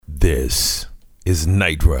This is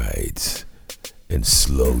Night Rides and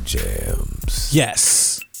Slow Jams.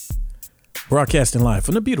 Yes. Broadcasting live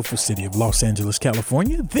from the beautiful city of Los Angeles,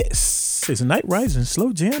 California. This is Night Rides and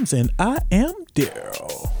Slow Jams, and I am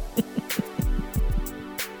Daryl.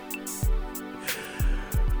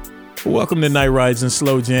 Welcome to Night Rides and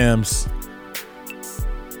Slow Jams.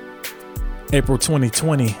 April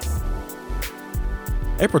 2020.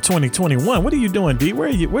 April 2021. What are you doing, D?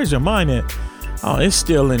 Where's your mind at? Oh, it's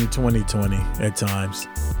still in 2020 at times.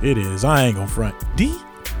 It is. I ain't gonna front. D?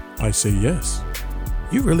 I say yes.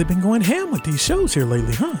 You really been going ham with these shows here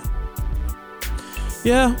lately, huh?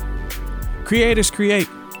 Yeah. Creators create.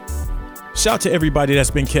 Shout out to everybody that's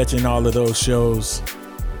been catching all of those shows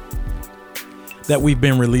that we've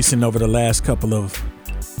been releasing over the last couple of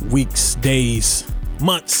weeks, days,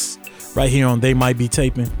 months, right here on They Might Be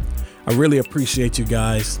Taping. I really appreciate you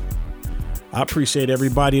guys. I appreciate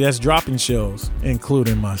everybody that's dropping shows,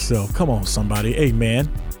 including myself. Come on, somebody. Hey,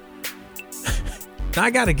 man.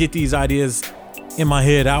 I got to get these ideas in my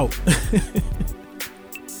head out.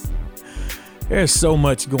 There's so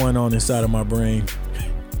much going on inside of my brain.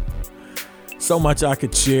 So much I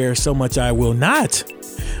could share, so much I will not.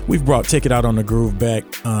 We've brought Take It Out on the Groove back.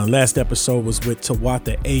 Last episode was with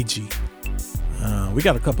Tawatha Ag. We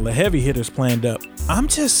got a couple of heavy hitters planned up. I'm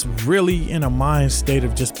just really in a mind state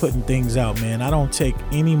of just putting things out, man. I don't take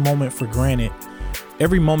any moment for granted.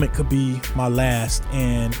 Every moment could be my last,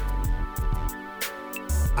 and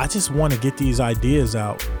I just want to get these ideas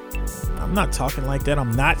out. I'm not talking like that.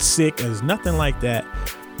 I'm not sick. There's nothing like that.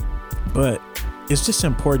 But it's just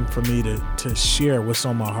important for me to share what's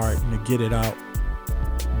on my heart and to get it out.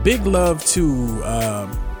 Big love to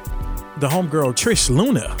the homegirl Trish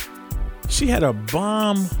Luna. She had a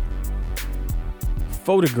bomb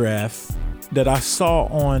photograph that I saw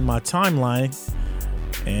on my timeline,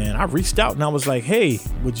 and I reached out and I was like, hey,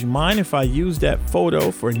 would you mind if I use that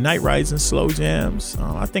photo for Night Rides and Slow Jams?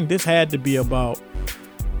 I think this had to be about,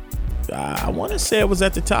 I want to say it was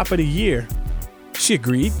at the top of the year. She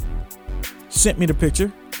agreed, sent me the picture,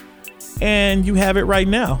 and you have it right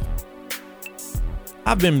now.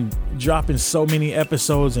 I've been dropping so many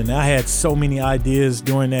episodes and I had so many ideas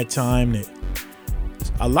during that time that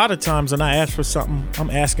a lot of times when I ask for something, I'm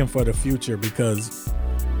asking for the future, because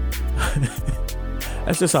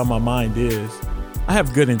that's just how my mind is. I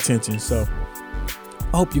have good intentions, so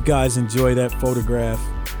I hope you guys enjoy that photograph.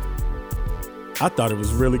 I thought it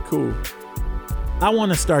was really cool. I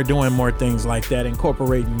want to start doing more things like that,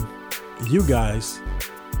 incorporating you guys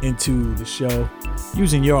into the show,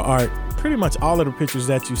 using your art. Pretty much all of the pictures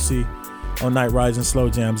that you see on Night Rides and Slow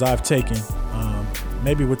Jams I've taken,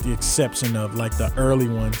 maybe with the exception of like the early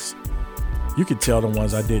ones. You could tell the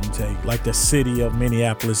ones I didn't take, like the city of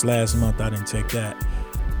Minneapolis last month. I didn't take that.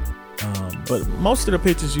 But most of the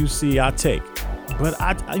pictures you see, I take. But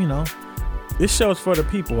I this show is for the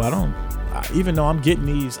people. Even though I'm getting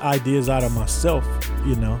these ideas out of myself,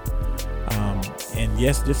 and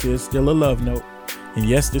yes, this is still a love note. And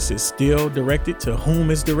yes, this is still directed to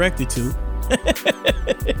whom it's directed to.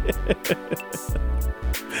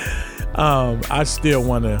 I still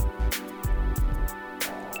want to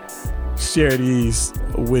share these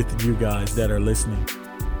with you guys that are listening.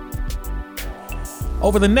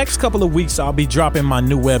 Over the next couple of weeks, I'll be dropping my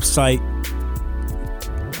new website,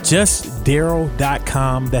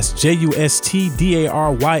 justdaryl.com. That's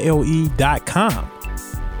JUSTDARYLE.com.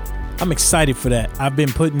 I'm excited for that. I've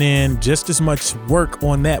been putting in just as much work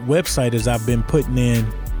on that website as I've been putting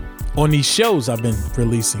in on these shows I've been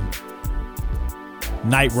releasing.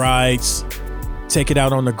 Night Rides, Take It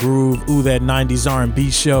Out on the Groove, Ooh, That 90s R&B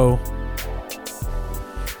Show,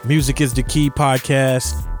 Music is the Key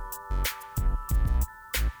podcast.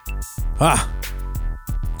 I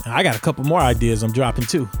got a couple more ideas I'm dropping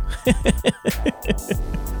too.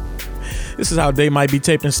 This is how They Might Be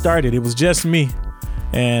Taping started. It was just me.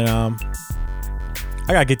 And I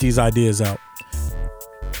gotta get these ideas out.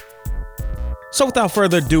 So without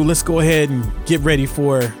further ado, let's go ahead and get ready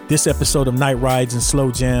for this episode of Night Rides and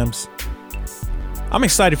Slow Jams. I'm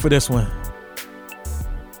excited for this one.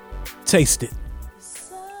 Taste it.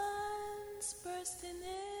 Sun's bursting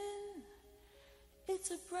in.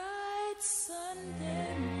 It's a bright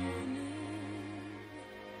Sunday morning.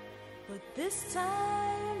 But this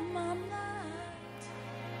time I'm not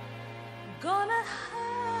gonna hide.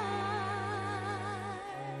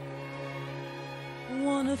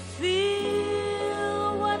 Wanna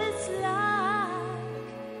feel what it's like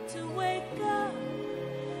to wake up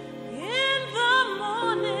in the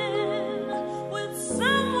morning with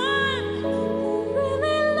someone who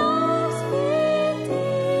really loves me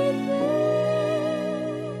deep in.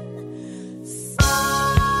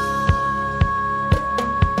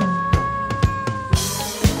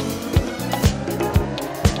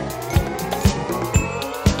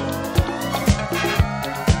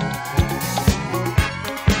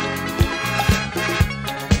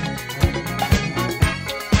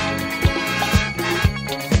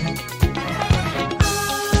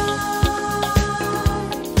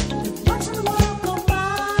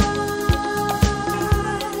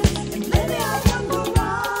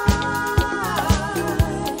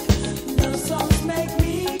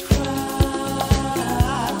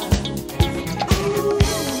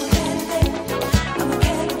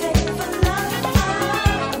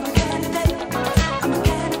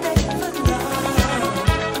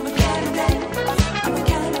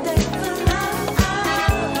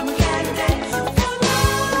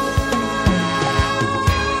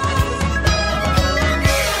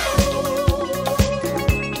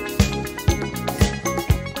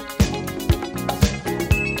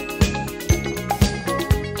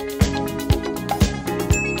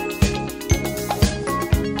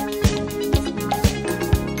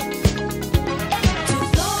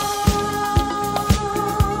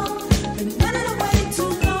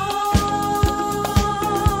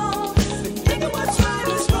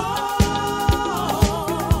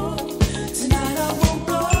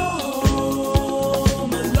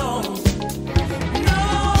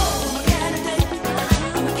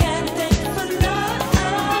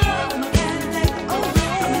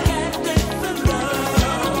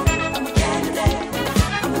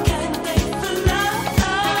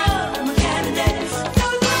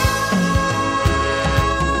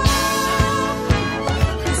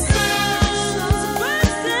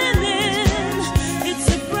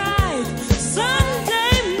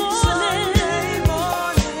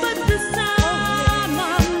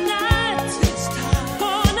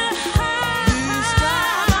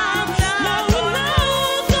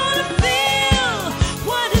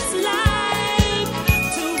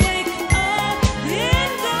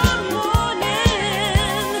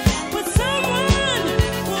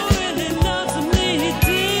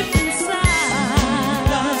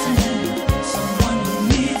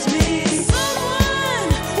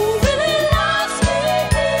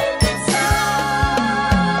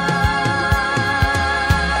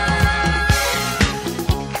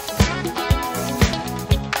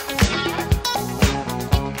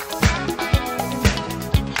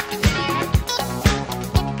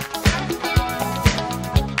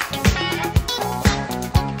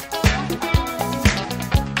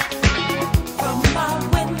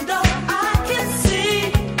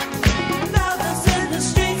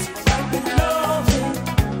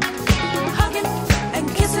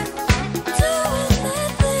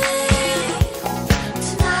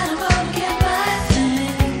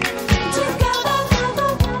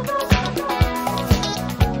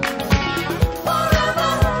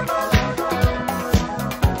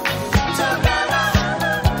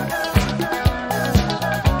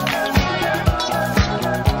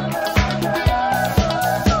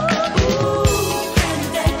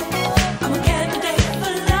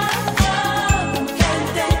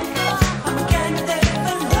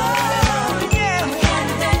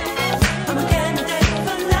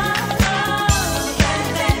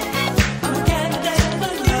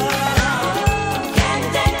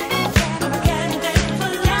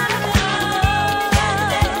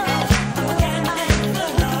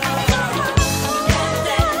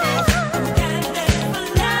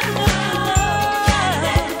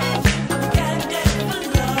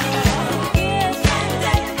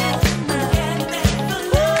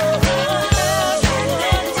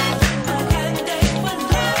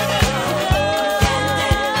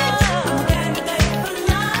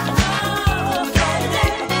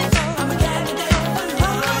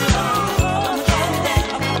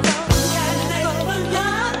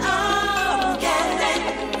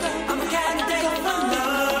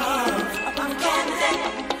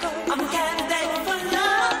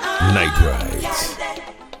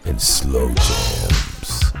 and slow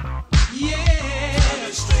jams. Yeah,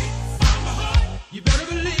 coming straight from the heart. You better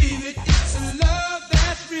believe it. It's a love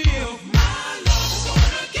that's real. My love's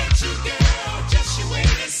gonna get you, girl. Just you wait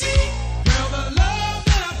and see. Girl, the love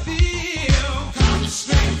that I feel comes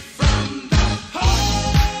straight from the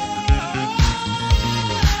heart.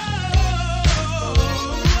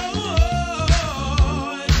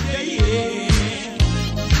 Yeah, yeah.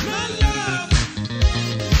 My love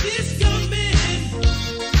is coming.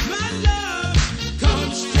 My love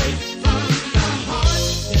comes straight from the heart.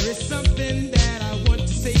 There is something that I want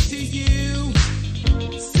to say to you.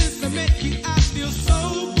 Since I met you, I feel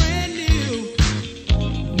so brand new.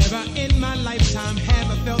 Never in my lifetime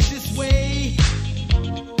have I felt this way.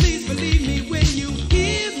 Please believe me when you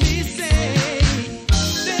hear me say,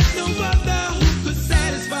 there's no other who could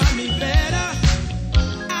satisfy me better.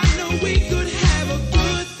 I know we could have a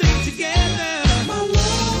good thing together. My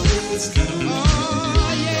love is coming.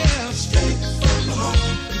 Oh yeah, straight from the heart.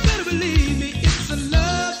 You better believe me, it's a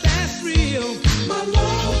love that's real. My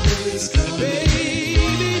love is coming,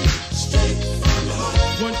 baby, straight from the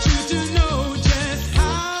heart. Want you to know just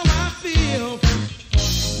how I feel.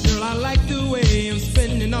 Girl, I like the way I'm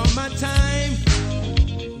spending all my time.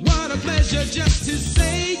 What a pleasure just to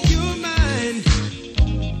say you're mine.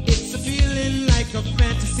 It's a feeling like a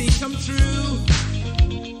fantasy come true.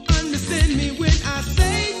 Understand me when I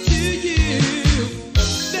say to you,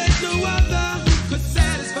 there's no other who could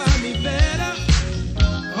satisfy me better.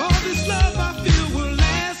 All this love I feel will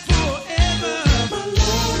last forever. My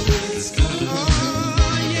love is coming.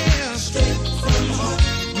 Oh yeah, straight from the heart.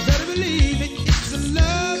 You better believe it. It's a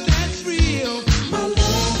love that's real. My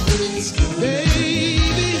love is coming,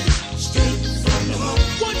 baby, straight from the heart.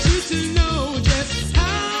 Want you to know just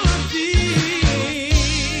how I feel.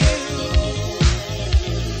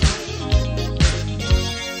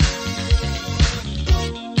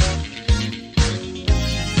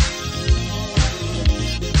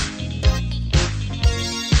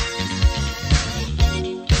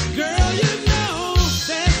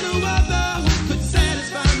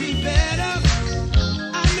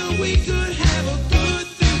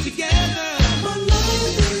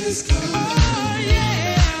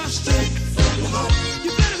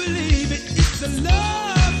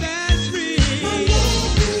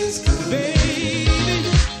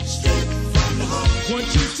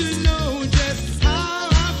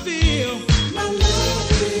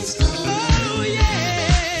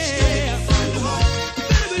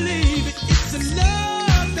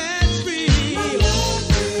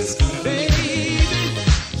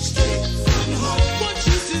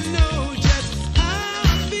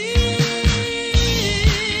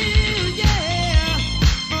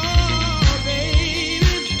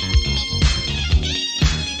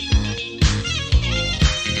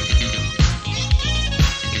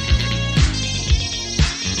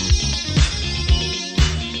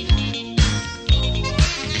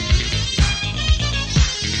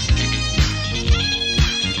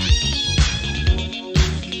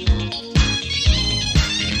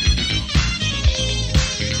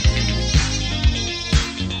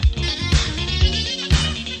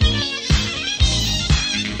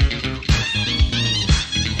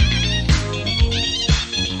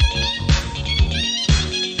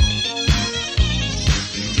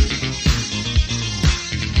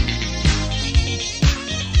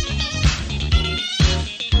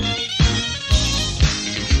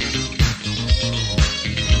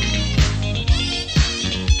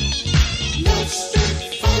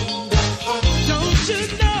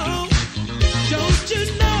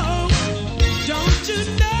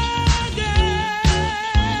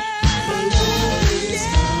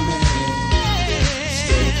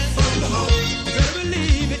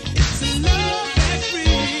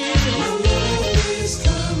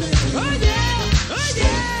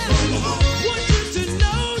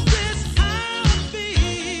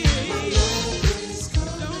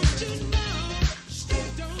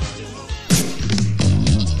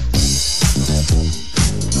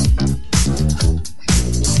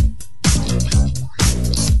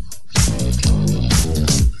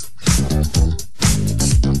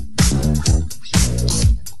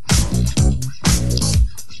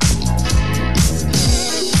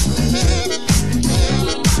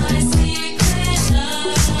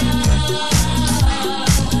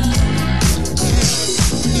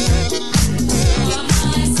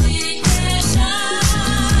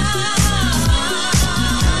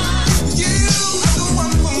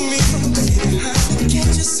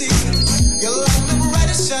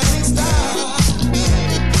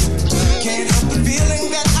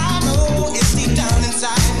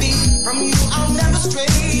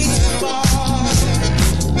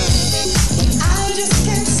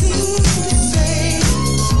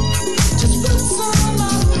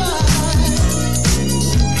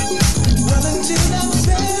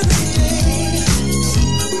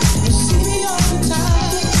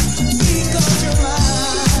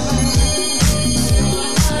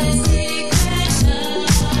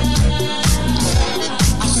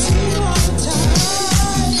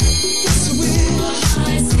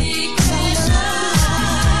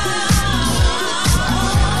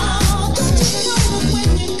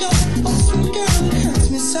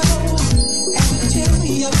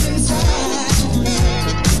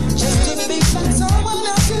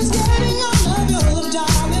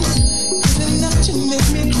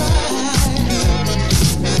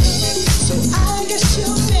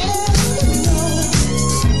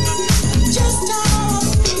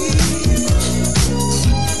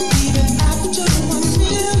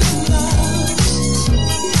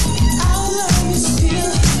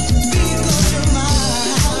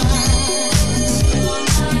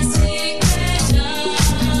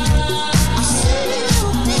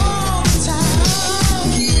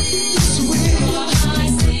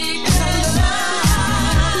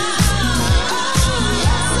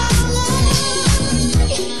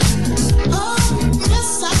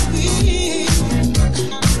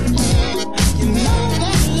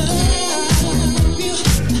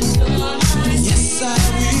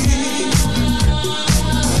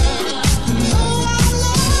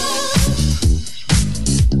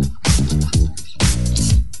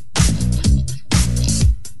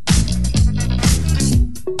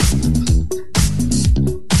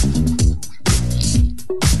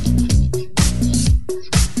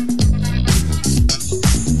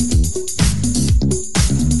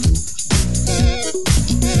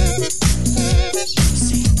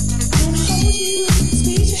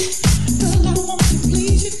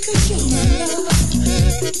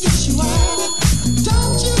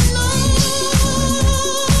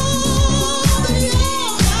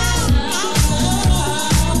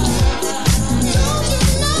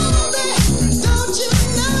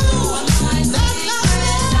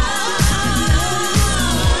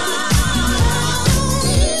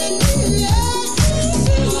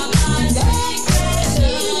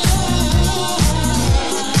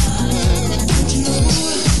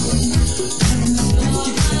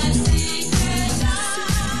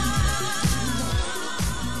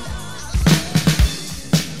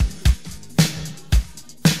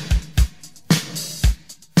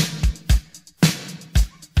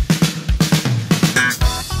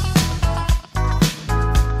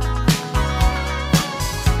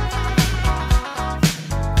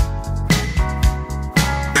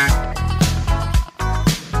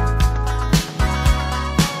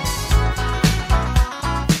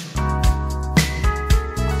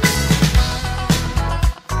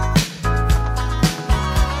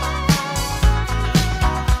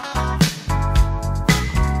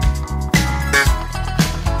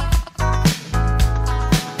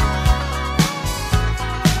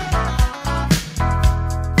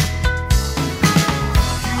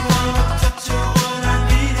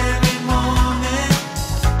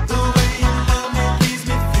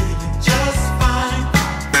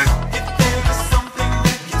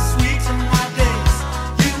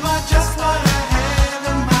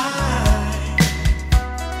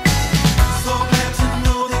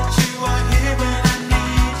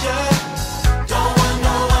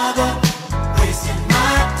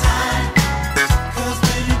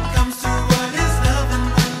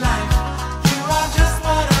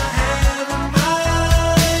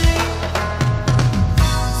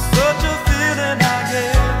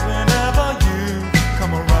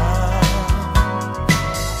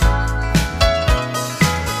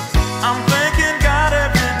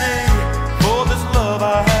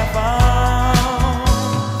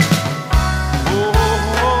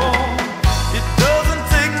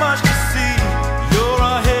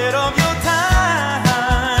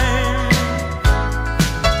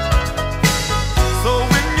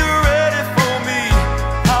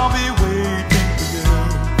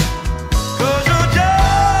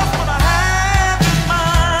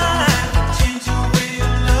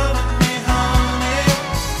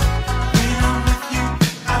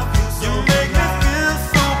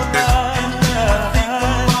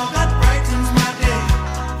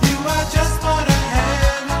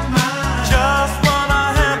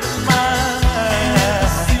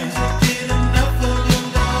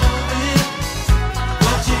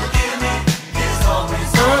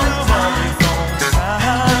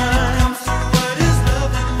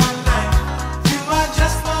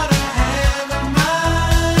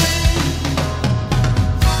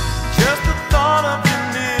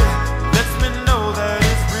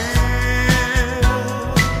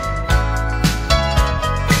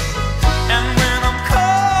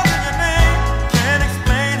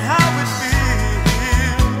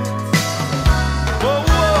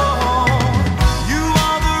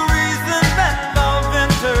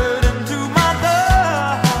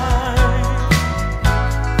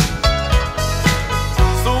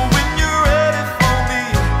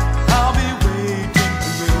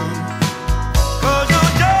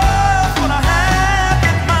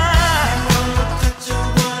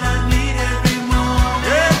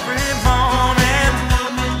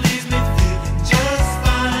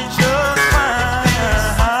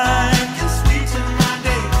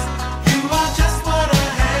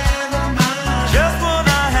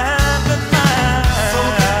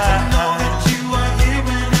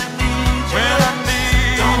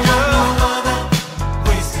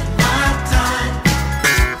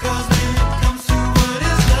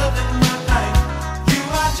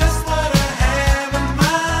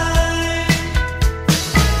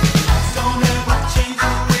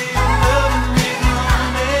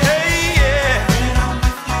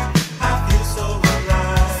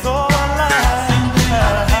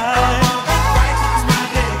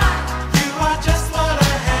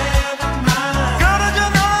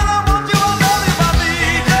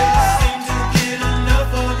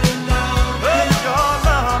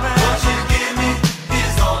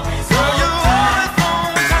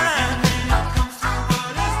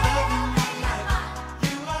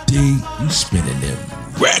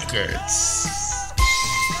 Records.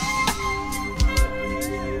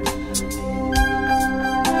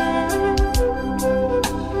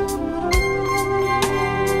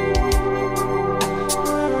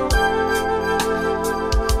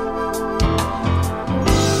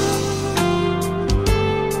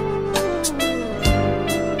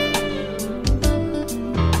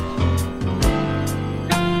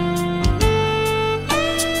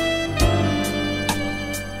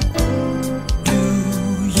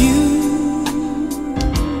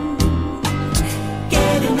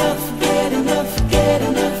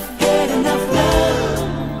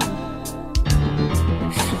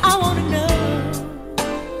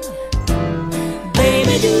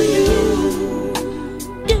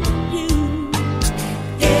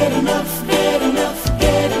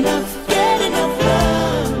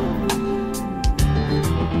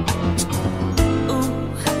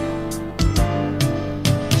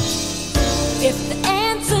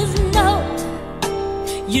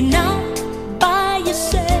 you're not by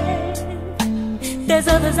yourself. There's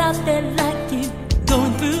others out there like you,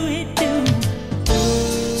 going through it too.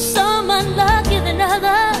 Some unluckier than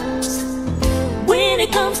others when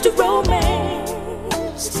it comes to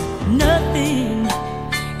romance. Nothing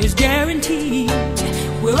is guaranteed.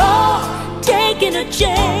 We're all taking a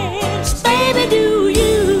chance. Baby, do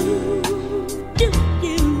you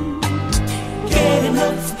get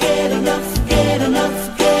enough, get enough, get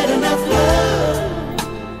enough, get enough love?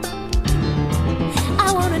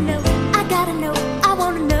 I wanna know, I gotta know, I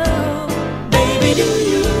wanna know. Baby, do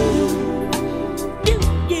you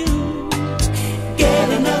get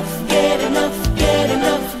enough, get enough, get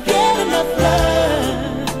enough, get enough love?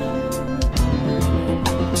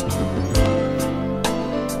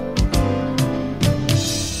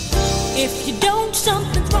 If you don't,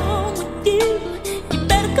 something's wrong with you. You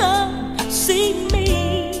better come see me,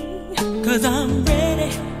 'cause I'm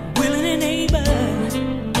ready, willing and able to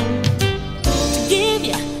give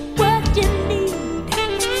you what you need,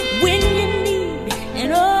 when you need it,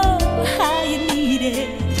 and oh, how you need it.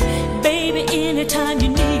 Baby, anytime you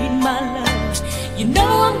need my love, you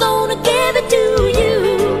know I'm gonna give it to you.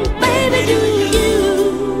 Baby, do you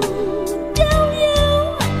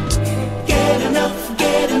get enough,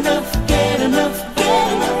 get enough, get enough, get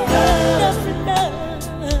enough love?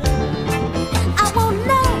 I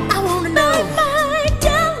wanna know. My,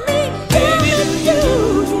 tell me, baby, do you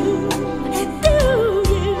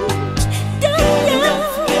get enough,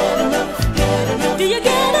 get enough, get enough? Do you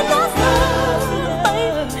get enough love,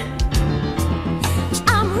 baby?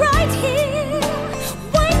 I'm right here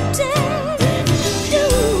waiting. Do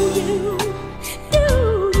you?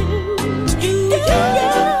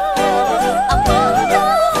 I wanna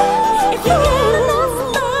know if you get enough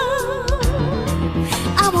love.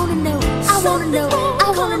 I wanna know, I wanna know, I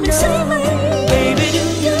wanna know. Baby, do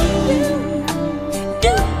you, baby,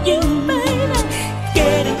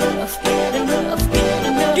 get enough, get enough, get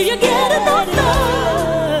enough? Do you get enough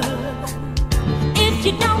love? If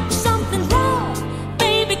you don't, something's wrong.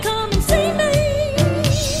 Baby, come and see me.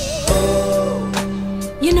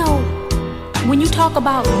 You know, when you talk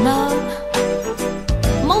about love,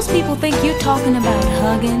 most people think you're talking about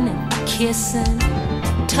hugging and kissing,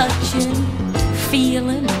 touching,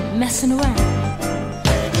 feeling, and messing around.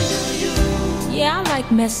 Yeah, I like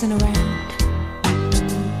messing around,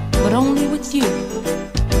 but only with you.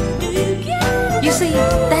 You see,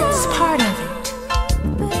 that's part of it,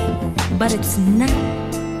 but it's not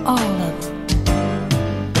all of it.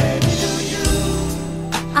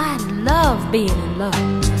 I love being in love,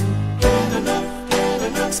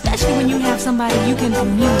 especially when you have somebody you can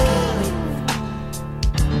communicate with.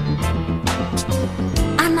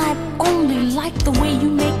 And I only like the way you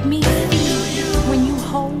make me feel when you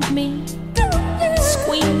hold me,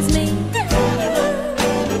 squeeze me.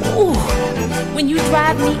 Ooh, when you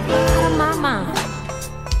drive me out of my mind.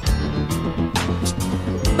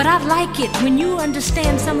 But I like it when you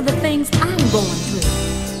understand some of the things I'm going through.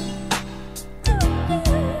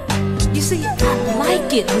 You see, I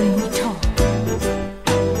like it when we talk.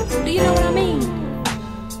 Do you know what I mean?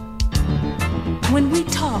 When we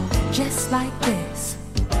talk just like this.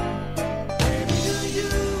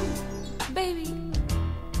 Baby,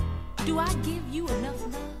 do I give you enough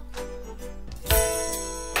love?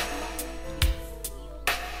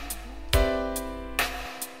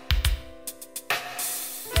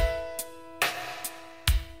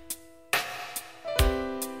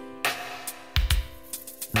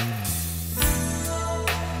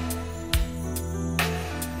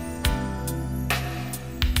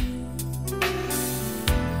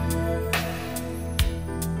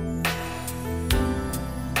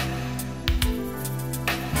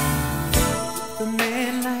 A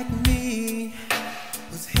man like me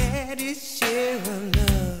was had his share of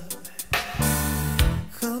love.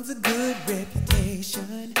 Comes a good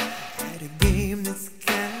reputation at a game that's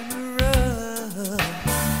kind of rough.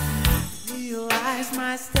 Realize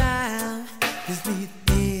my style gives me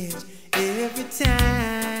the edge every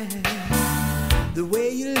time. The way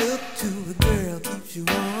you look to a girl keeps you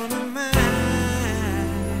on her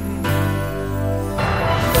mind.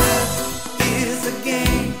 Love is a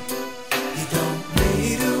game. You don't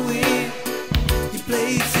play to win, you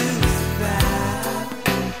play to survive.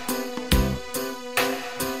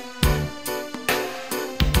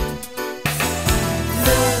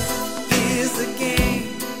 Love is a game.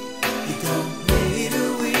 You don't play to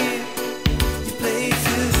win, you play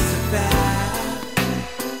to survive.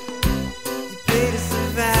 You play to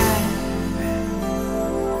survive.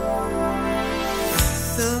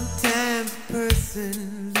 Sometimes a person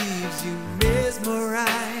leaves you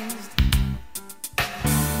mesmerized.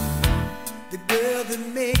 The girl that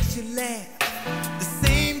makes you laugh, the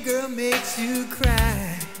same girl makes you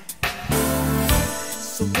cry.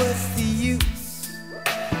 So what's the use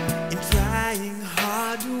in trying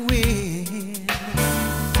hard to win?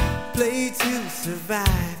 Play to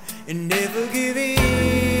survive and never give in.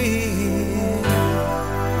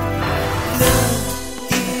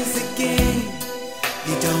 Love is a game.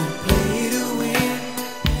 You don't play to win.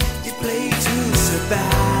 You play to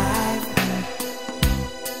survive.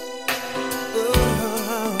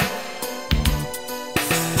 Oh.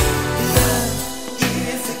 Love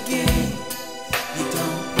is a game. You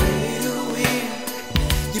don't play to win.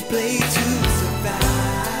 You play to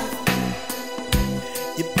survive.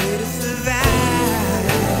 You play to survive.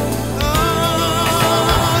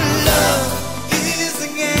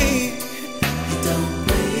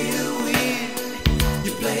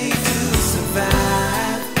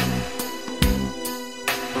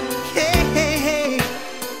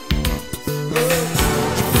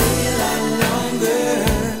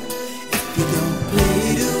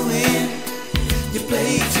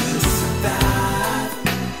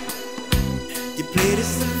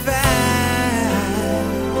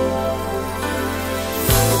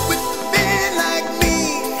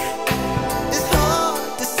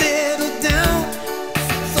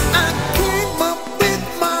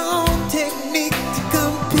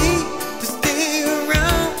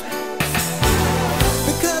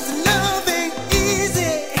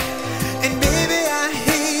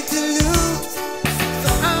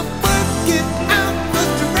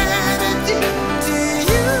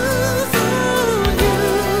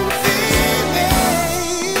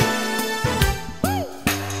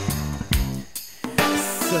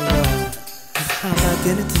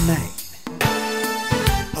 Dinner tonight.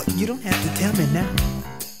 Oh, you don't have to tell me now.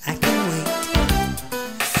 I can wait.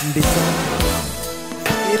 Besides,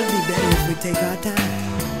 it'll be better if we take our time.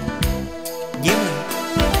 Give me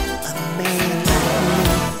a man like me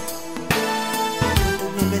with a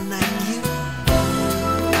woman like you.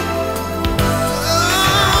 Oh,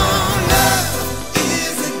 love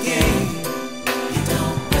is a game. You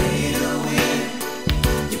don't play to win.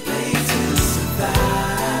 You play to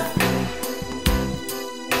survive.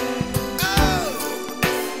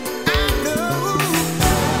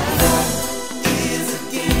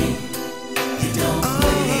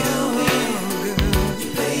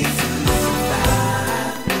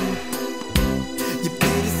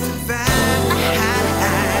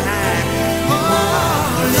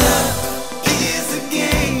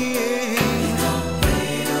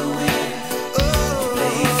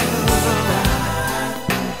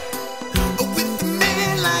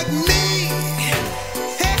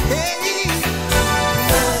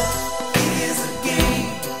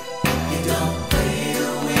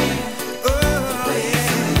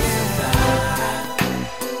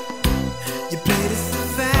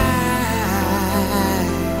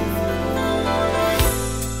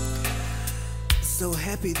 So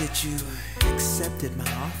happy that you accepted my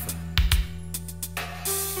offer.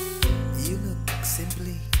 You look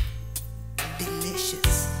simply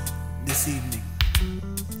delicious this evening.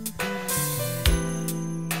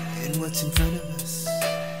 And what's in front of us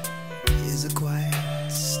is a quiet,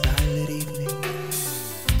 starlit evening.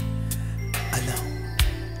 Alone.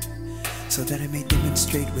 So that I may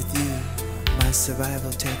demonstrate with you my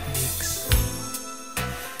survival techniques.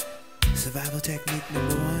 Survival technique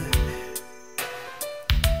number 1.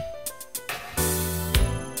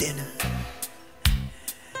 Dinner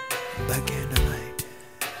by candlelight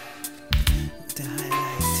to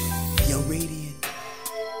highlight your radiant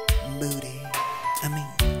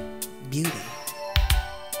beauty.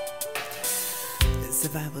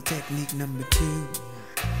 Survival technique number 2.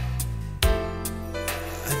 A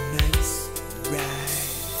nice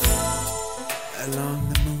ride along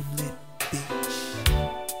the moonlit beach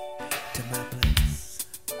to my place.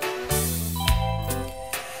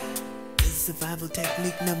 Survival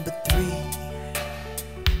technique number 3.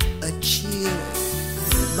 A chill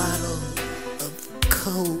bottle of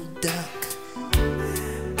cold duck.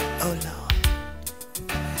 Oh Lord.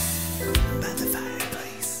 By the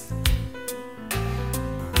fireplace,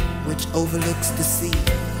 which overlooks the sea.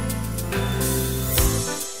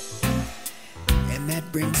 And that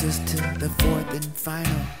brings us to the 4th and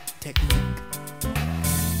final technique.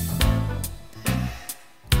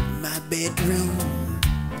 My bedroom.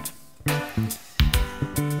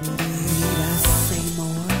 Need I say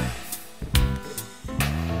more?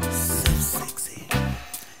 So sexy.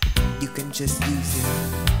 You can just use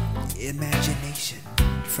your imagination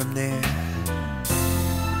from there.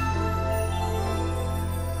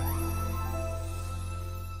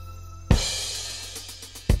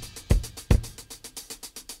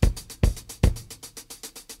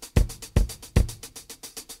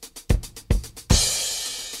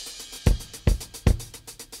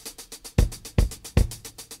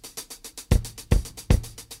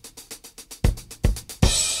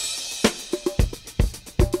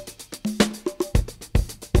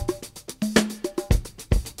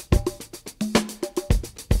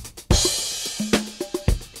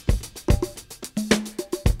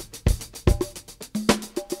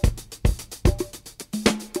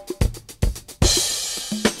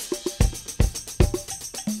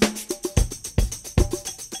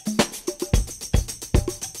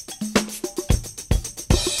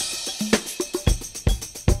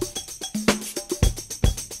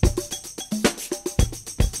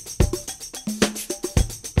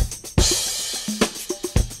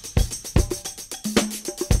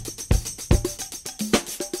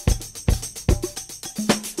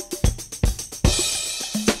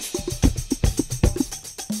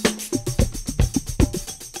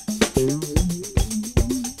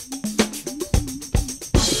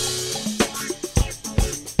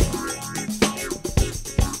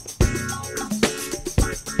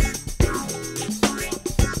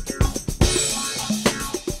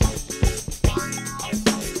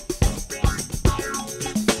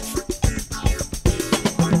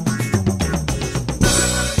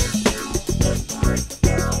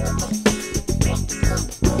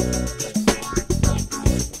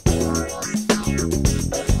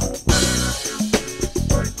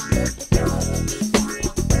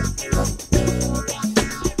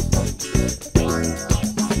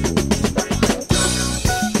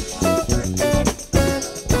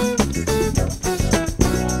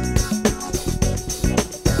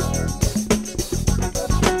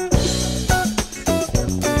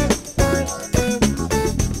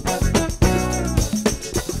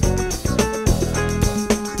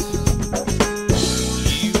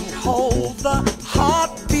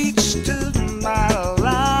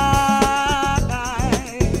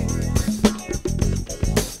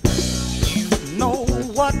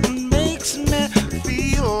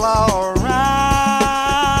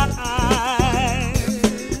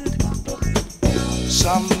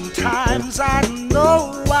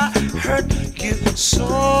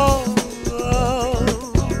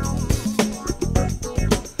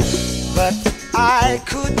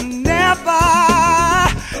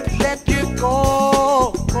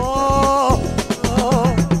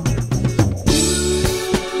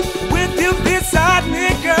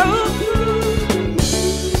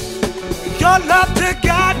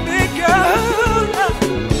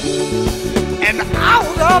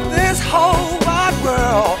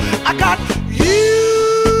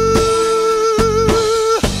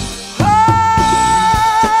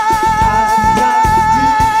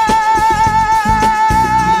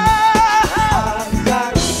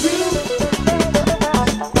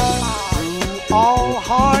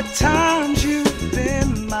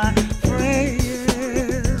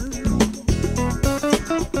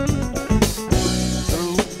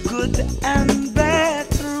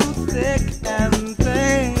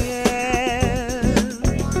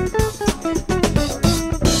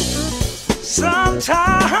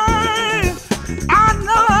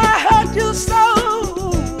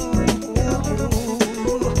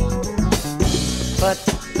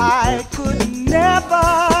 I could never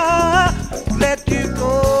let you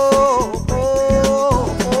go.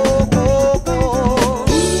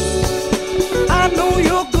 I know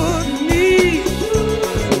you're good to me.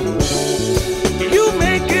 You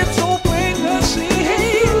make it so plain to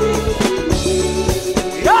see.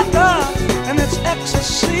 Your love and its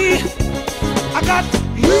ecstasy. I got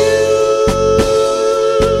you.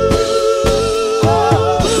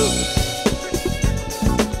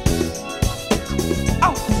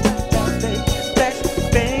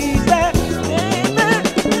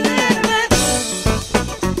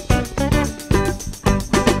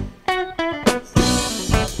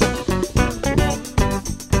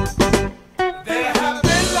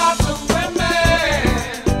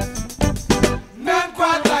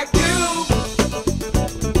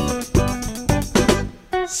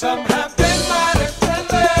 Some have been mighty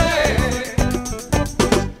friendly,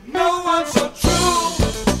 no one so true.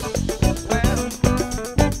 Well,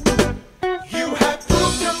 you have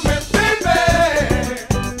proved to me, baby,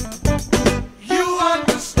 you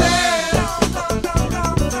understand.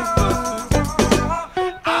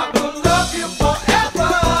 I will love you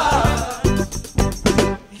forever.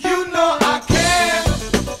 You know I can.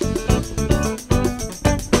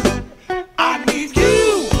 I need you.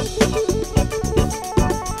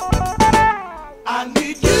 I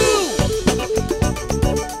need you.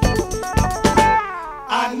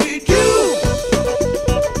 I need you.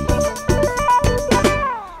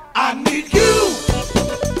 I need you.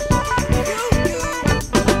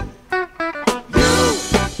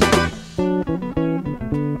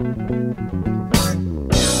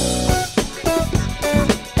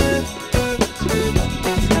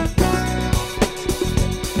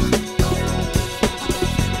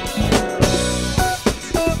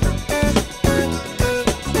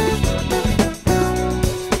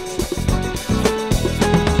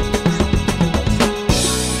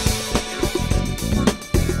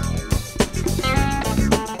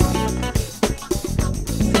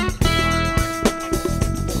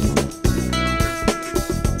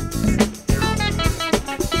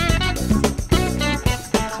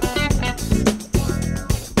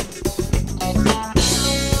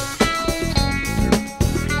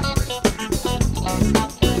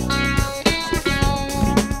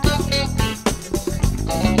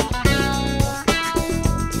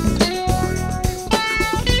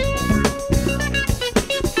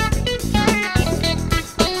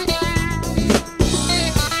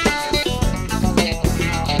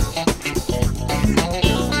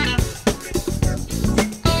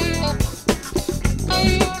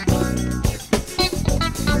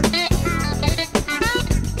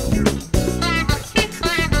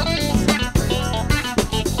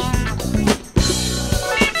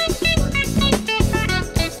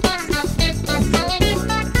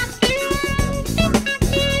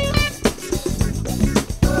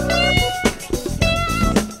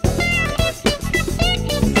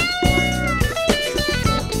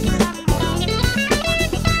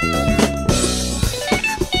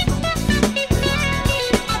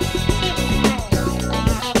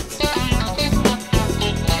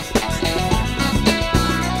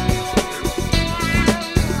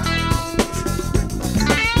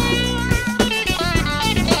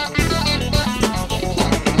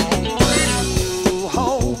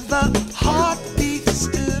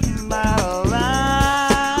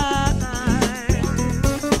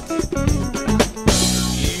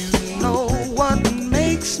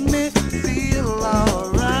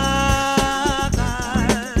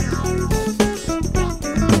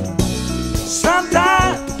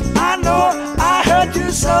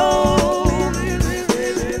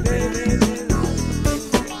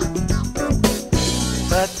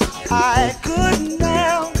 I could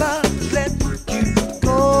never let you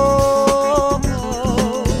go.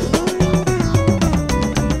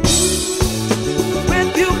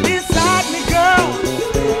 With you beside me, girl,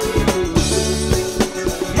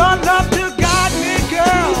 your love to guide me,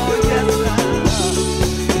 girl, yes,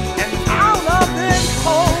 and out of this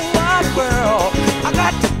whole wide world, I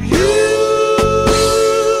got you.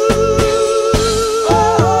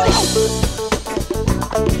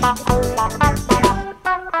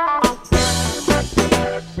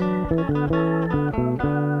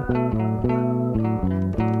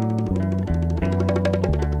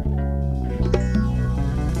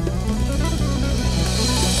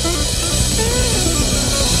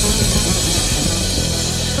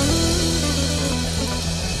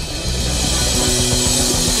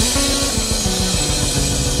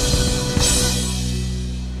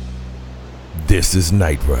 This is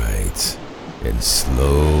Night Rides and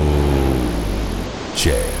Slow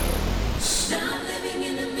Jams. Now I'm living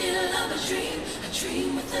in the middle of a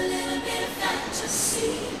dream with a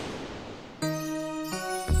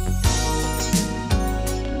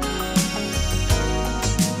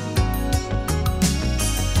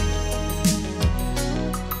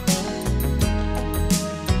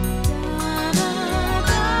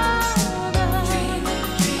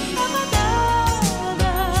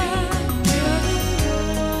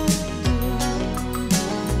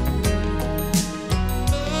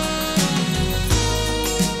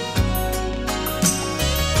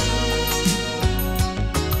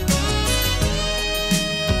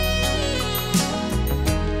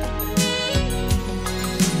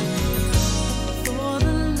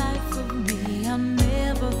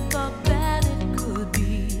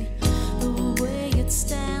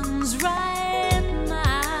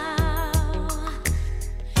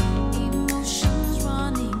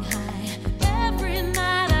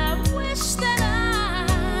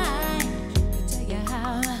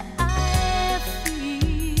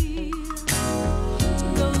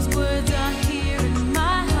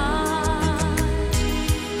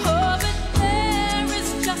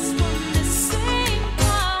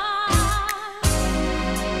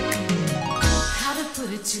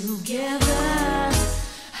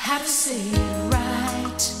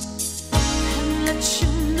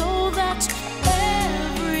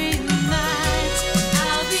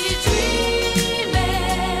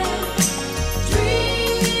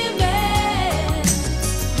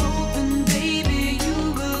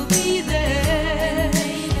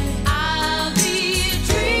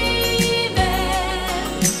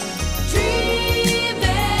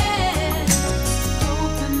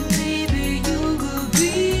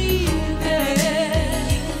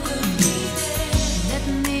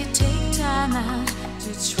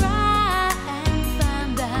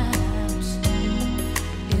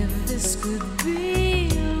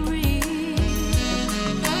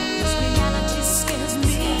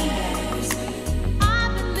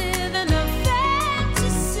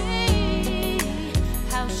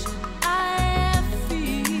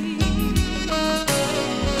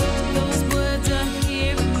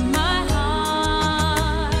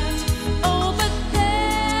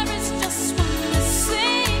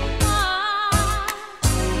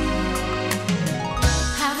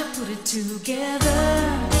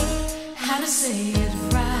together how to say it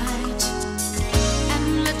right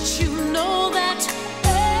and let you know that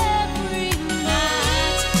every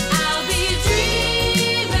night I'll be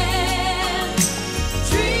dreaming,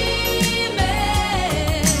 dreaming,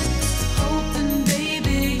 hoping,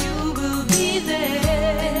 baby, you will be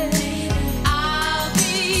there. I'll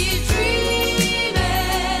be dreaming,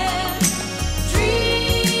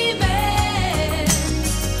 dreaming,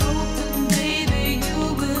 hoping, baby, you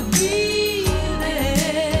will be there.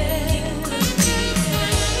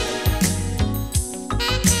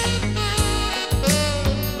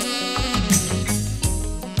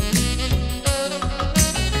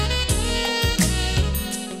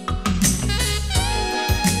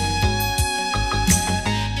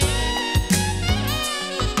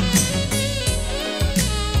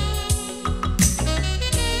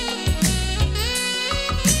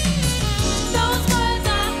 Those words I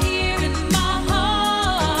hear in my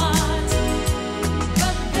heart,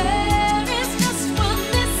 but there is just one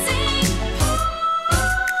missing part.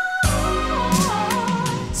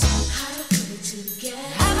 How to put it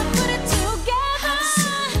together? How to put it together?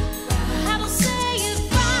 How to say it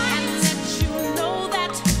right and let you know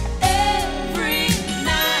that every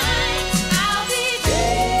night I'll be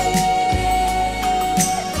dreaming,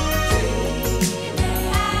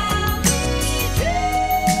 I'll be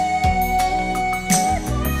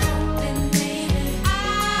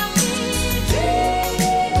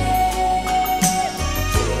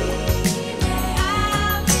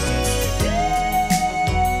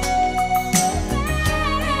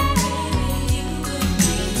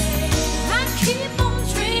I keep on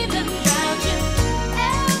dreaming about you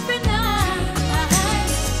every night.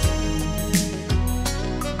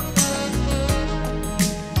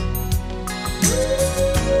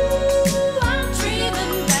 Ooh, I'm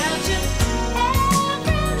dreaming about you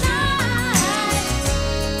every night.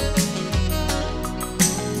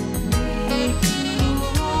 Make you dreaming,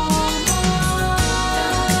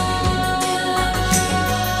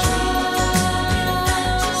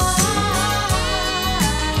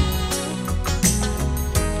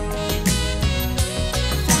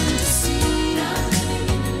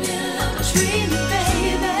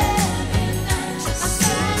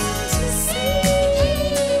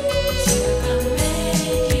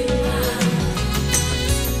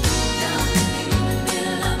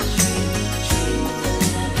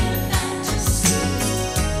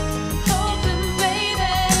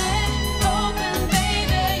 baby. Hoping,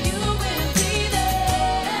 baby, you will be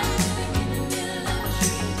there.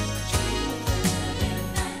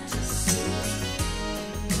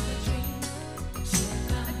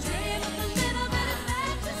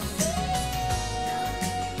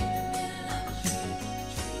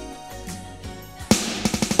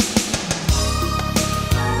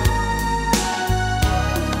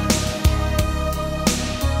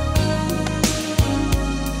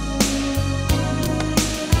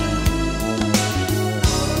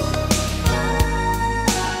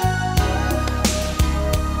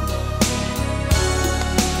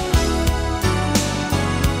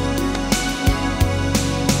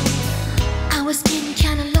 I was getting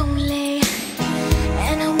kinda lonely,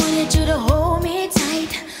 and I wanted you to hold me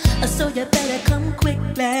tight. So you better come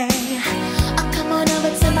quickly. Come on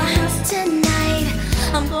over to my house tonight.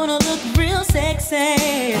 I'm gonna look real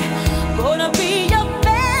sexy. Gonna be your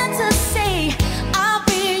fantasy. I'll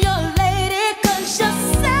be your lady 'cause you're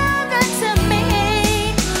so good to me.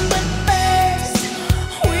 But first,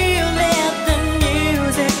 we'll let the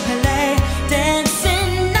music play.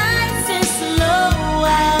 Dancing nice and slow.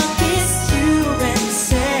 I'll kiss you and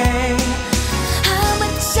say how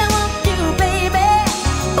much I want you, baby.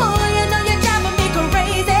 Boy, you know you're driving me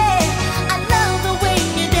crazy. I love the way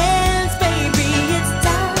you dance, baby. It's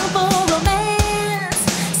time for romance.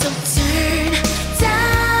 So turn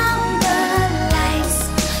down the lights,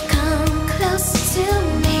 come close to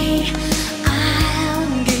me. I'll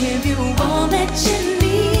give you all that you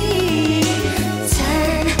need.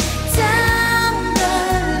 Turn down the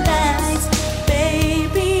lights,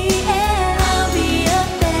 baby, and I'll be a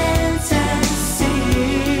fantasy.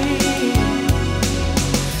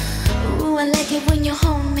 Ooh, I like it when you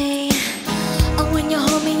hold me. Oh, when you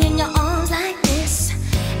hold me in your arms like this,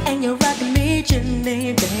 and you're rocking me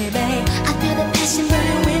gently, baby. I feel the passion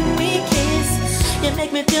burning when we kiss. You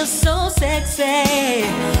make me feel so sexy.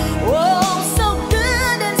 Oh, so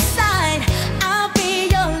good inside. I'll be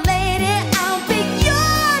your lady. I'll be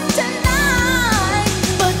yours tonight.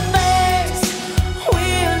 But first,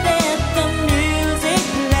 we'll let the music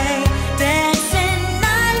play. Dancing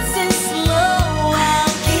nice and slow.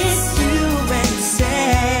 I'll kiss you and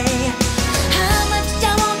say how much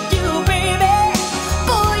I want you, baby.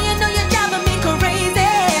 Boy, you know you're driving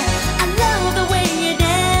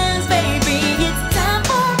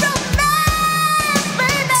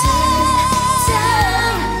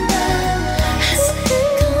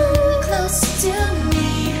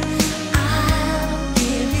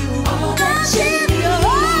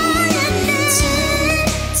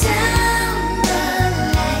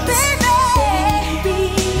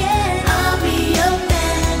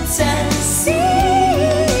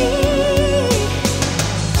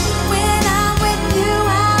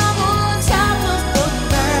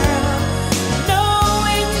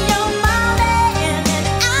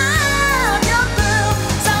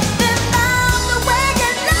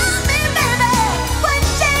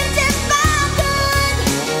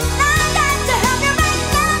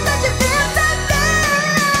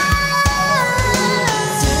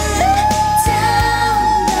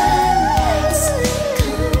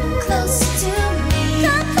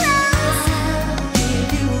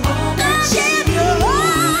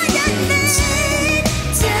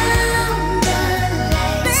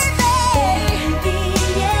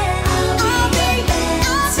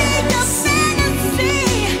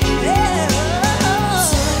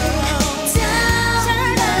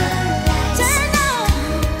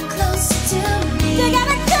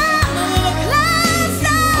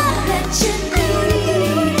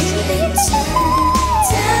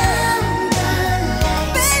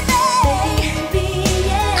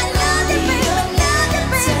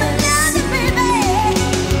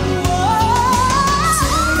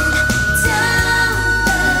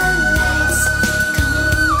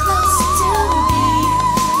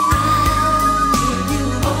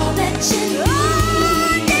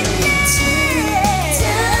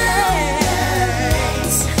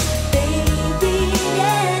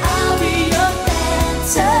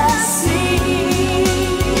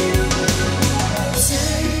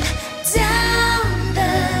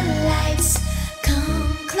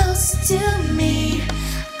to me.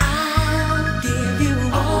 I'll give you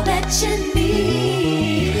all that you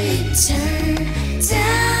need. Turn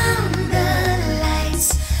down the lights,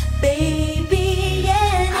 baby,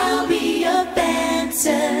 and I'll be your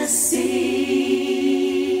fantasy.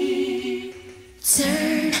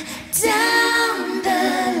 Turn down the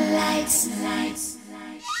lights, lights.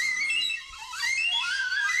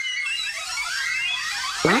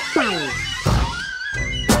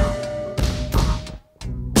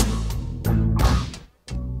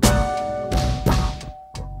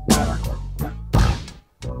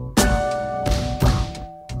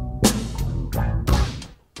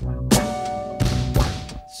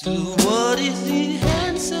 So what is the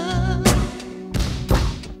answer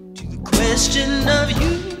to the question of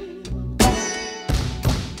you?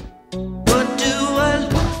 What do I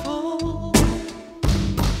look for?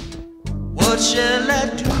 What shall I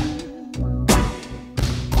do?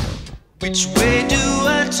 Which way do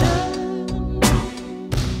I turn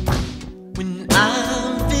when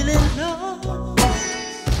I'm feeling lost?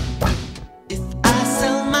 If I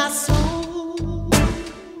sell my soul,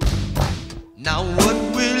 now what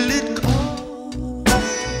will it cost?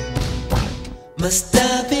 Must I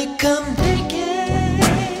become naked?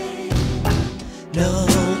 No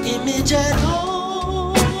image at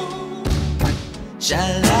all.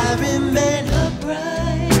 Shall I remain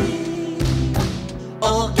upright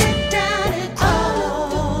or get down and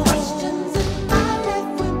all? Questions in my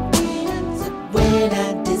life will be answered when I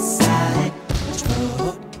decide which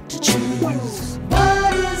road to choose.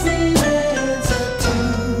 What is the answer to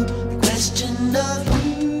the question of you?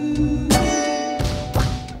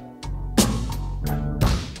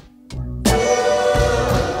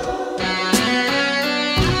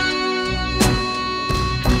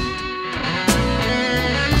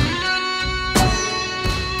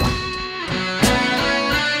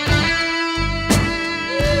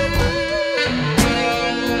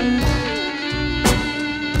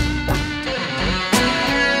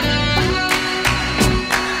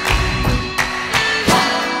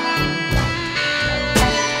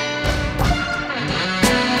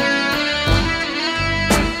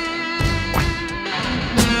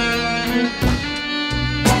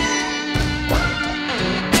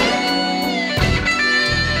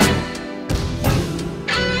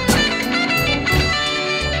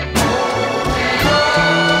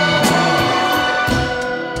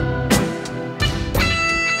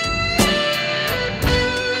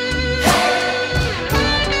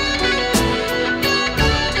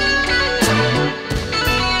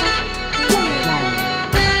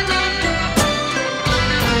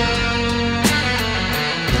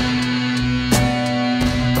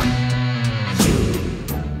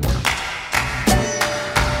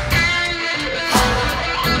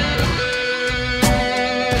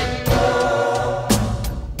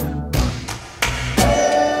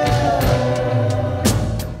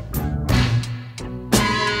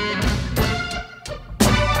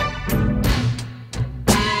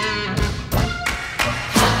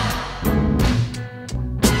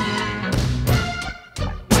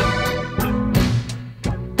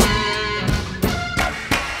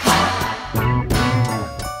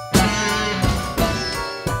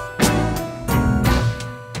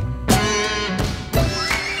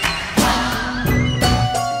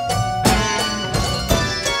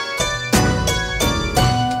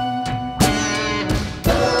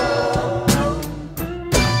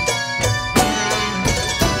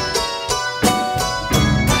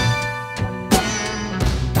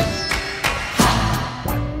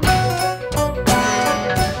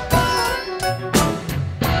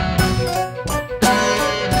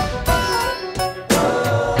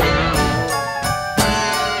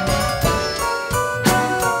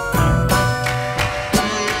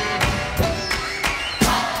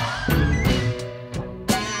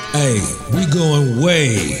 Hey, we going way,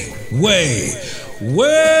 way,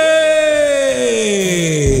 way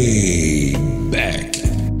back.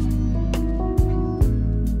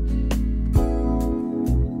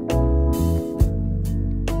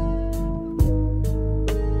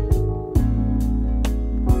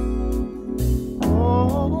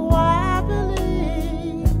 Oh, I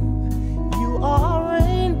believe you are a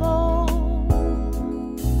rainbow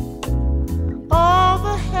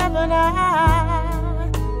over heaven. I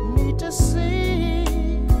need to see.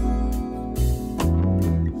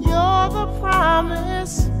 You're the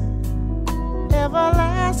promise,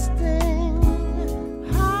 everlasting.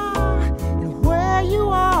 And where you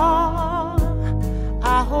are,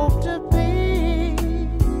 I hope to be.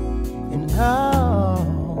 And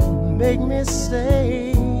make me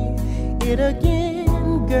say it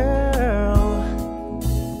again, girl.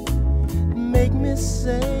 Make me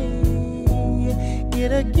say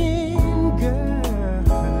it again, girl.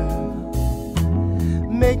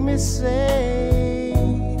 Make me say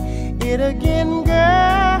it again,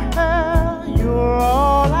 girl. You're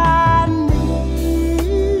all I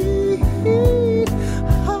need.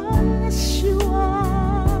 Oh, yes, you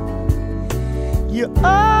are. You're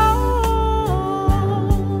all.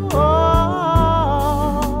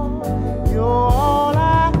 You're all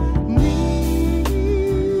I need.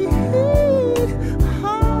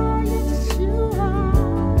 Oh, yes, you are.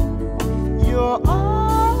 You're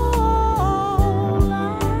all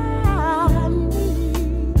I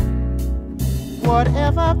need.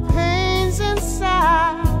 Whatever pain's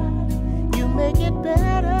inside, you make it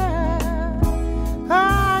better.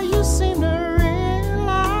 Ah, you seem to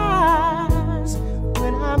realize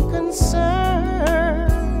when I'm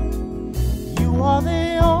concerned. You are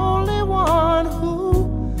the only one who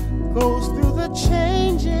goes through the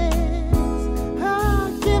changes. Ah,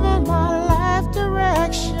 giving my life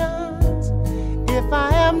directions if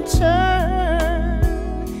I am turned.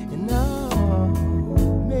 And oh,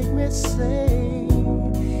 make me say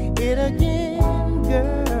it again,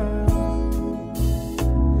 girl.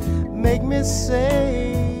 Make me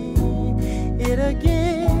say it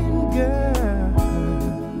again, girl.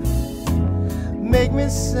 Make me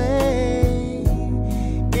say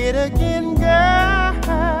it again, girl.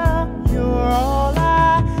 You're all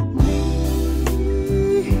I need.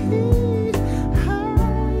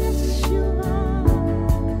 Oh, yes, you are.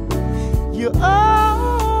 You're all.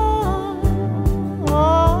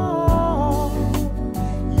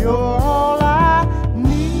 You're all I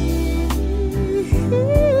need.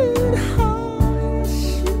 Oh, yes,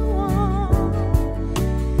 you are.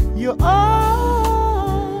 You're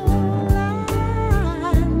all I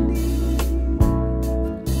need.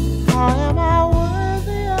 How am I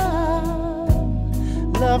worthy of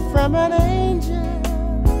love from an angel,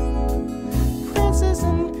 princess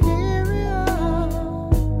imperial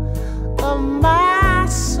of my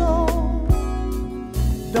soul?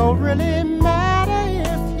 Don't really matter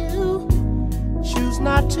if you choose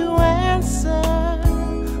not to answer.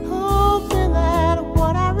 Hoping that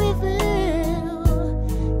what I reveal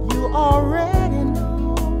you already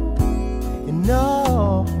know. And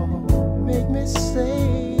no, make me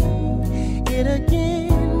say it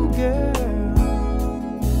again, girl.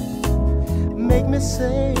 Make me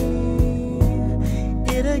say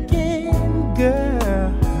it again,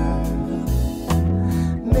 girl.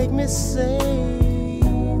 Make me say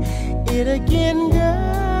it again,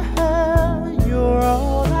 girl. You're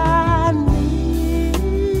all I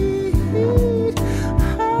need.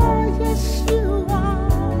 Oh, yes, you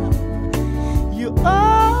are. You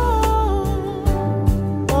are.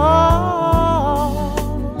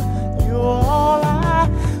 You're all I.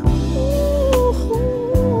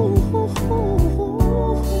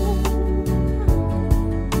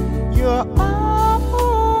 You're all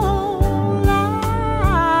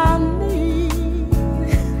I need.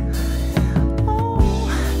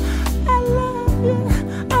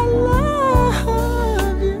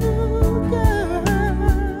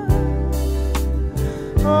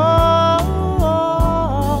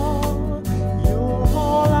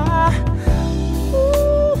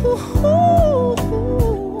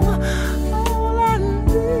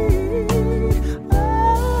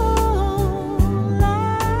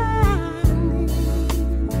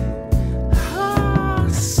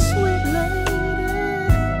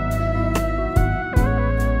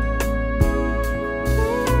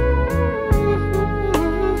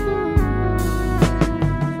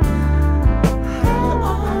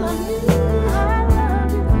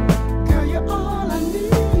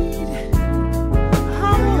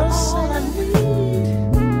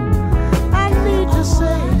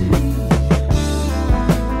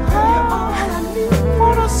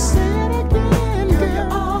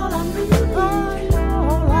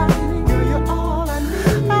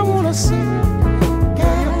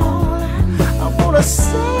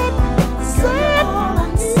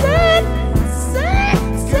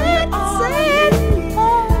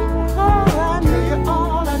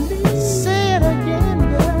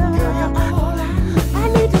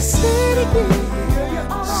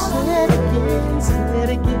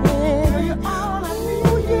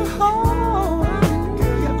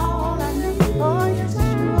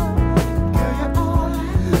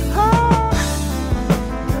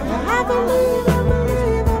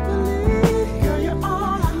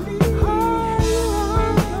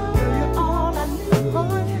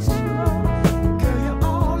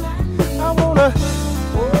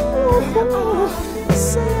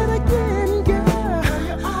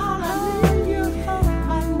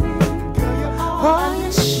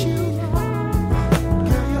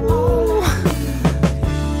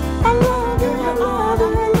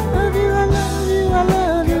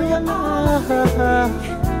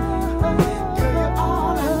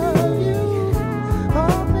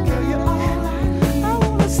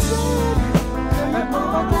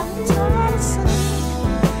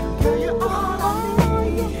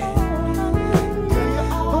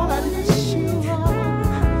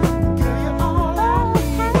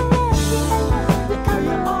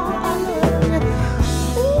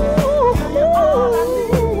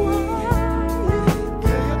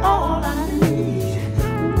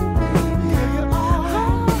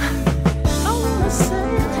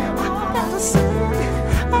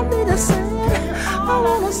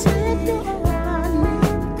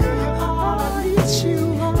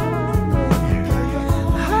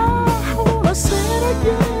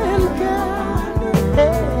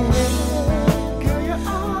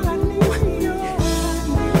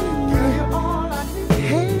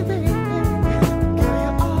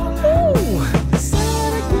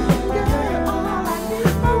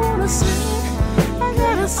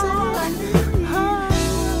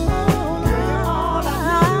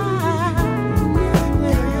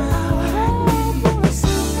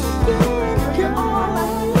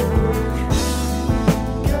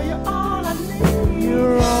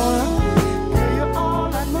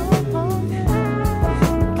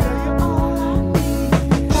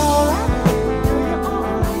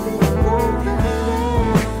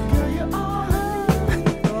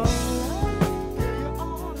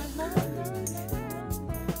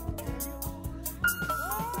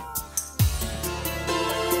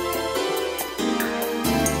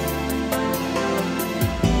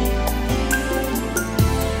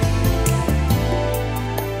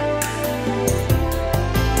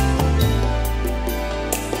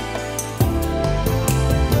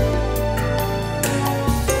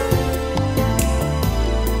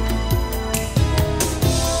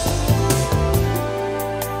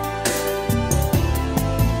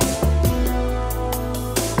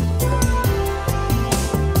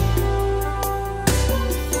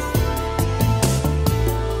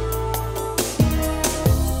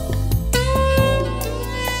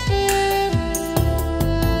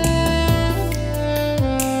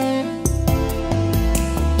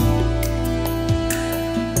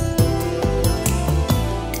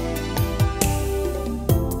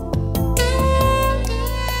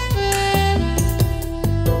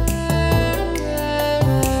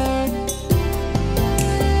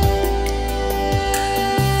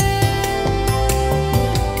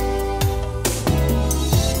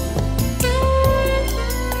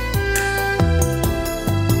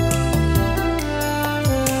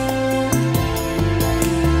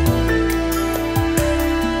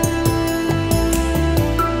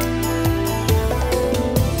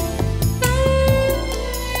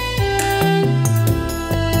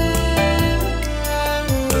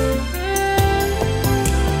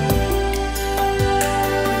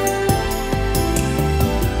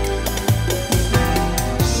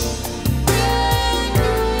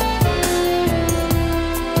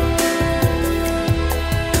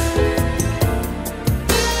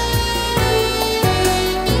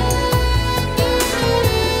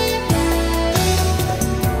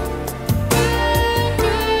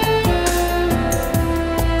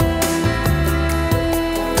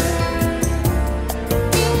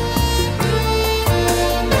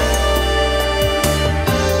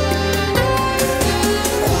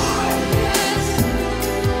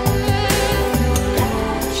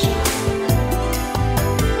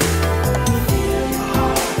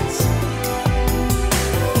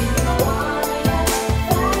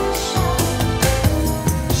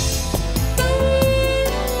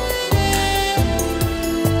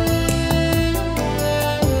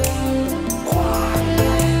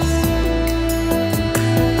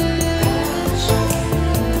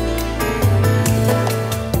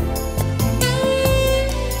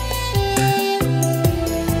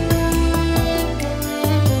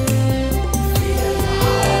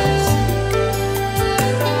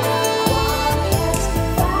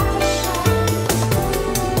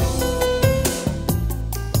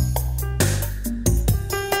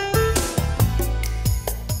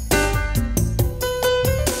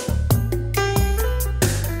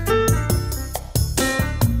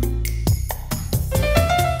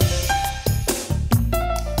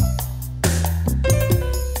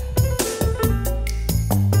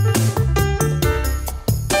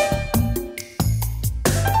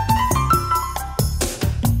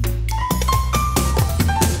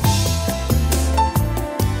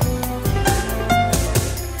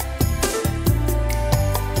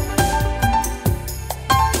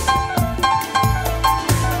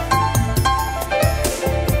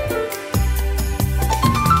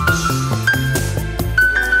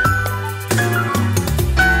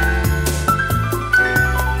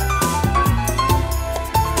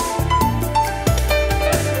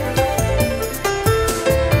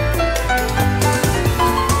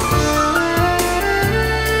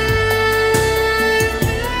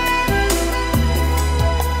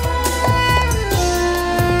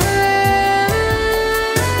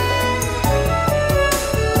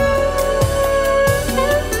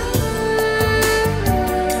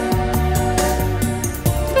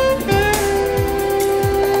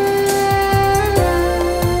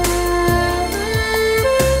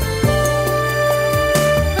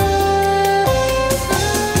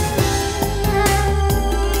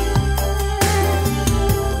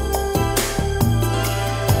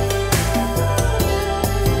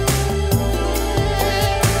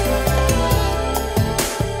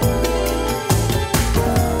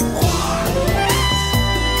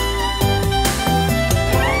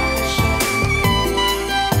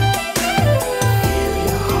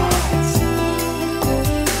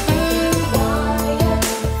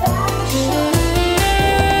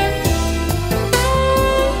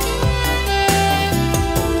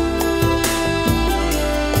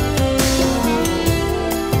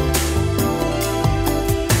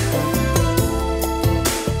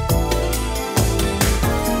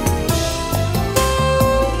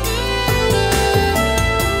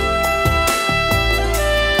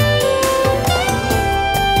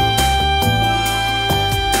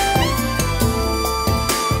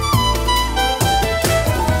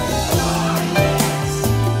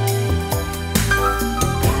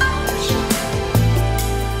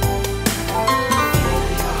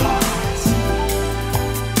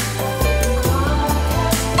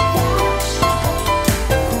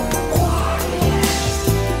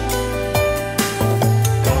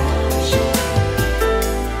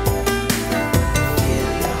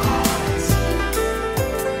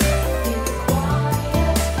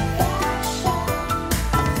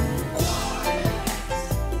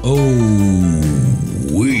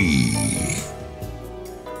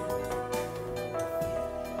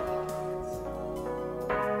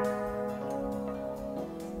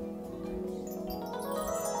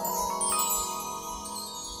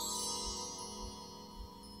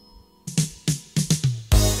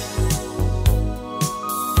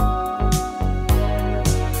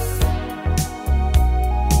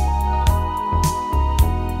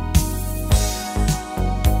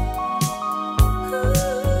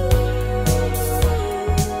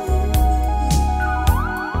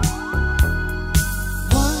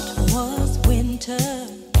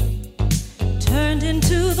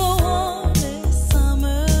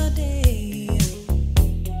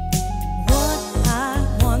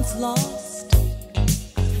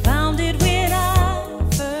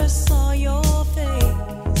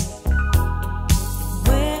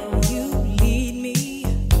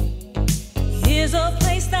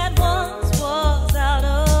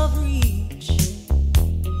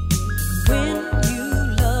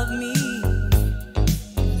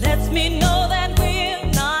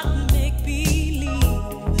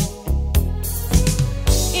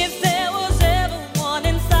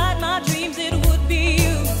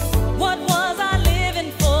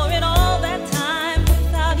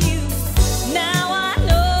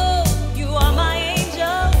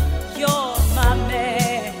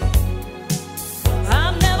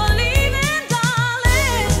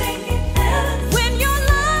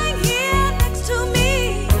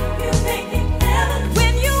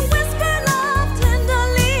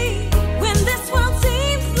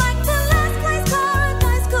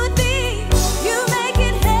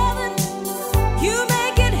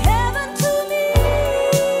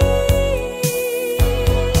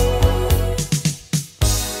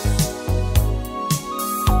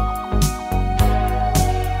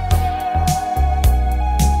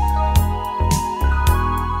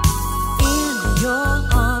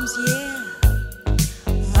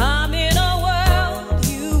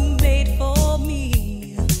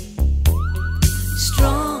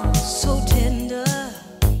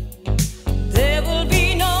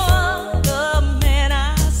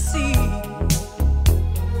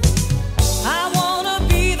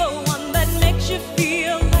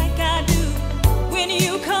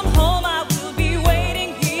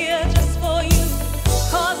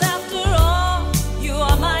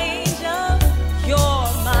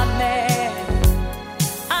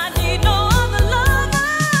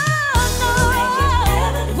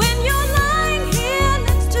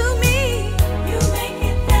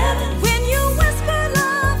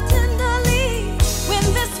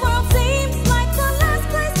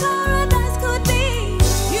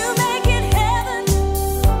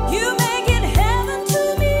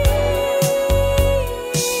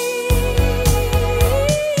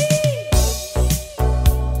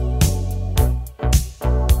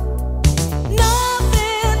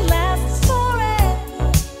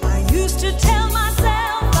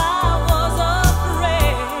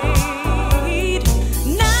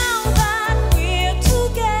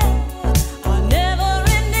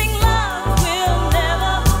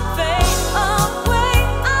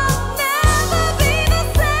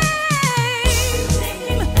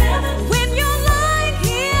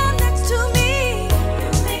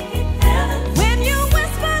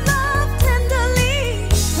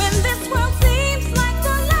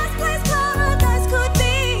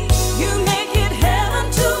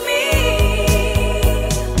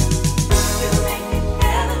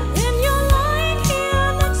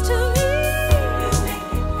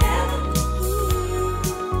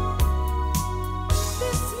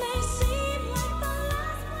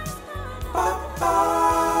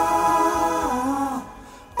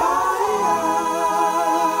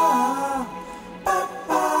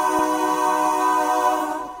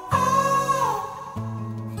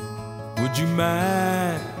 Would you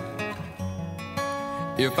mind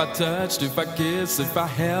if I touched, if I kissed, if I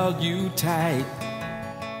held you tight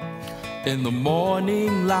in the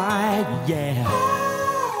morning light? Yeah.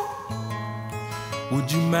 Would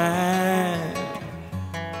you mind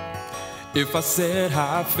if I said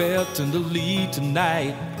how I felt tenderly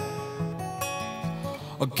tonight?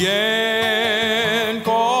 Again,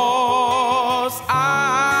 'cause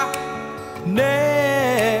I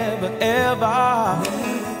never ever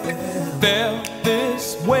felt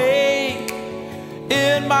this way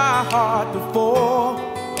in my heart before.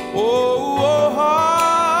 Oh,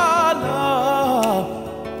 love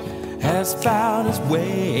has found its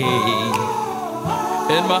way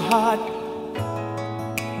in my heart.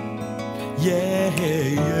 Yeah,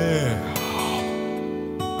 yeah.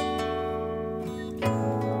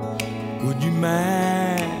 Would you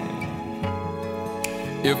mind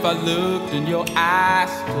if I looked in your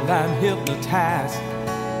eyes till I'm hypnotized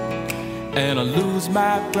and I lose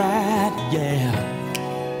my pride? Yeah.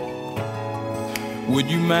 Would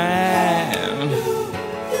you mind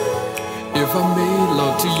if I made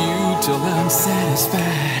love to you till I'm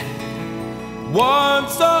satisfied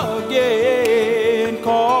once again?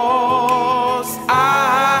 'Cause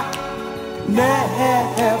I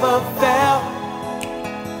never felt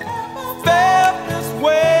this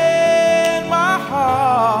way in my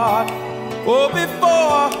heart. Oh,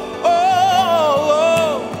 before,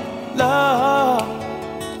 love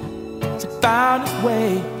found its way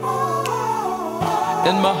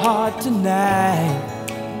in my heart tonight.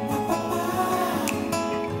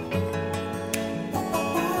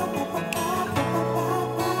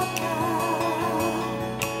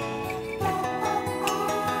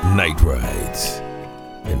 Night Rides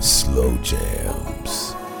and Slow Jam.